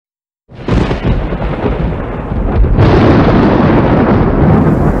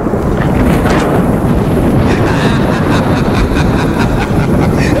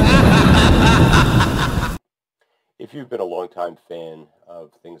fan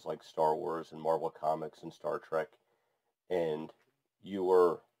of things like Star Wars and Marvel Comics and Star Trek, and you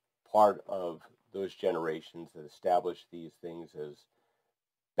were part of those generations that established these things as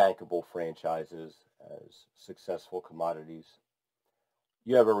bankable franchises, as successful commodities,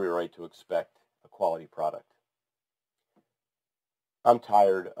 you have every right to expect a quality product. I'm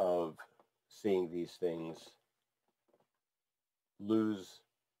tired of seeing these things lose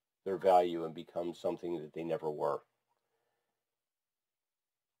their value and become something that they never were.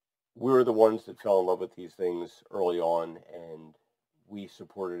 We were the ones that fell in love with these things early on, and we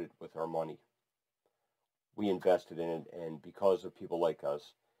supported it with our money. We invested in it, and because of people like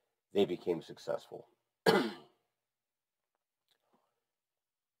us, they became successful.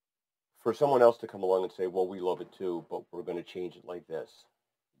 For someone else to come along and say, well, we love it too, but we're going to change it like this.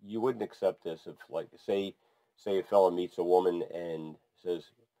 You wouldn't accept this if, like, say a fella meets a woman and says,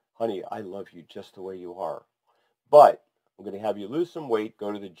 honey, I love you just the way you are, but I'm going to have you lose some weight,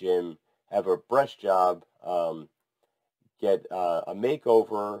 go to the gym, have a breast job, get a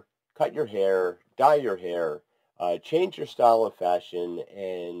makeover, cut your hair, dye your hair, change your style of fashion,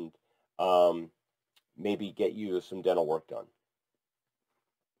 and maybe get you some dental work done.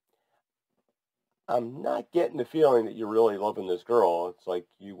 I'm not getting the feeling that you're really loving this girl. It's like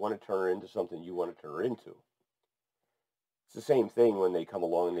you want to turn her into something you want to turn her into. It's the same thing when they come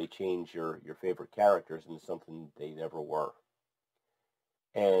along and they change your favorite characters into something they never were.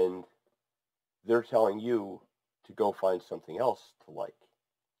 And they're telling you to go find something else to like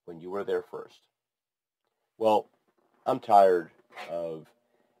when you were there first. Well, I'm tired of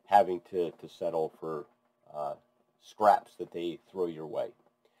having to settle for scraps that they throw your way.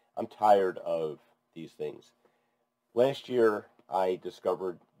 I'm tired of these things. Last year, I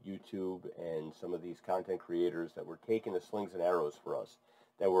discovered YouTube and some of these content creators that were taking the slings and arrows for us,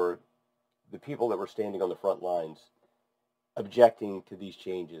 that were the people that were standing on the front lines objecting to these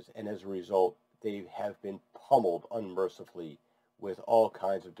changes, and as a result, they have been pummeled unmercifully with all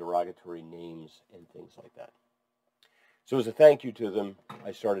kinds of derogatory names and things like that. So as a thank you to them,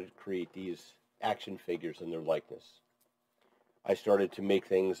 I started to create these action figures in their likeness. I started to make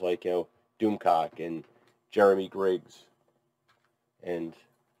things like, Doomcock and Jeremy Griggs and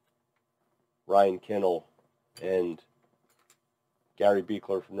Ryan Kinnell and Gary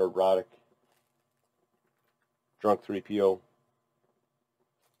Beekler from Nerdrotic, Drunk 3PO,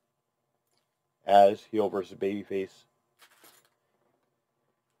 as Heel versus Babyface.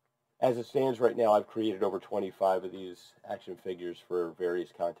 As it stands right now, I've created over 25 of these action figures for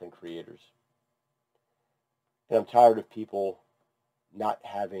various content creators. And I'm tired of people not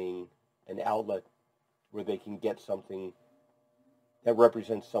having an outlet where they can get something that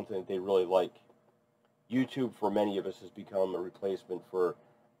represents something that they really like. YouTube, for many of us, has become a replacement for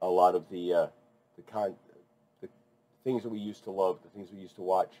a lot of the things that we used to love, the things we used to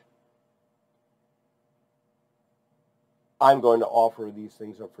watch. I'm going to offer these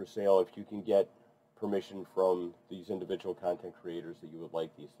things up for sale if you can get permission from these individual content creators that you would like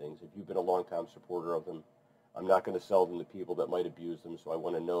these things. If you've been a long-time supporter of them, I'm not going to sell them to people that might abuse them, so I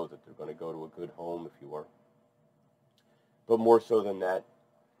want to know that they're going to go to a good home, if you were. But more so than that,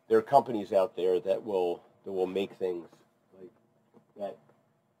 there are companies out there that will make things like that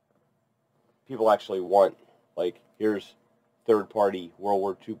people actually want. Like, here's third-party World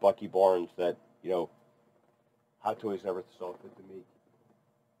War II Bucky Barnes that, Hot Toys never saw fit to make.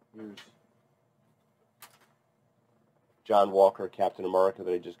 Here's John Walker, Captain America,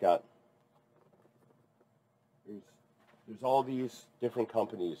 that I just got. There's all these different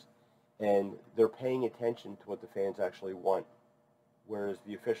companies, and they're paying attention to what the fans actually want, whereas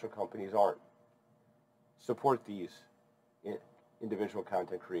the official companies aren't. Support these individual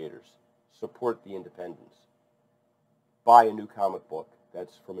content creators. Support the independents. Buy a new comic book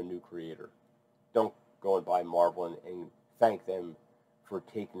that's from a new creator. Don't go and buy Marvel and thank them for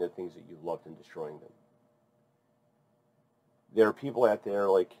taking the things that you loved and destroying them. There are people out there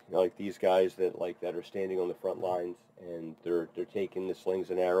like these guys that are standing on the front lines, and they're taking the slings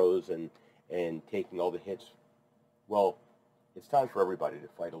and arrows and taking all the hits. Well, it's time for everybody to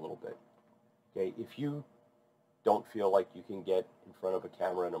fight a little bit. Okay, if you don't feel like you can get in front of a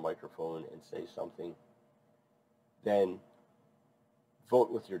camera and a microphone and say something, then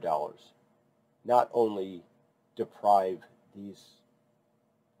vote with your dollars. Not only deprive these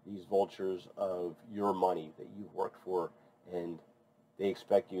vultures of your money that you've worked for, and they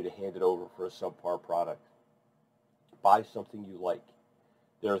expect you to hand it over for a subpar product. Buy something you like.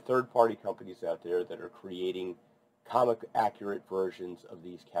 There are third-party companies out there that are creating comic-accurate versions of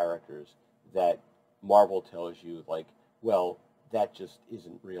these characters that Marvel tells you, well, that just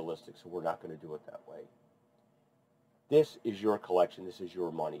isn't realistic, so we're not going to do it that way. This is your collection. This is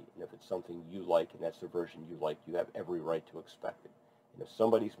your money. And if it's something you like and that's the version you like, you have every right to expect it. And if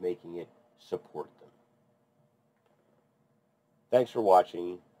somebody's making it, support them. Thanks for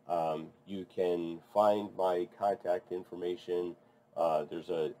watching. You can find my contact information. There's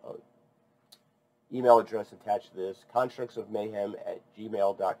a email address attached to this,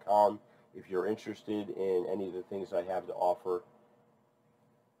 constructsofmayhem@gmail.com. If you're interested in any of the things I have to offer,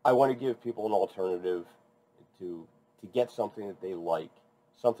 I want to give people an alternative to get something that they like,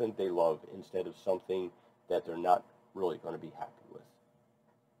 something that they love, instead of something that they're not really going to be happy with.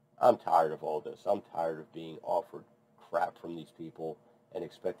 I'm tired of all this. I'm tired of being offered crap from these people and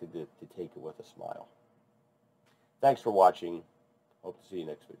expected to take it with a smile. Thanks for watching. Hope to see you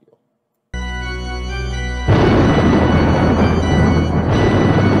next video.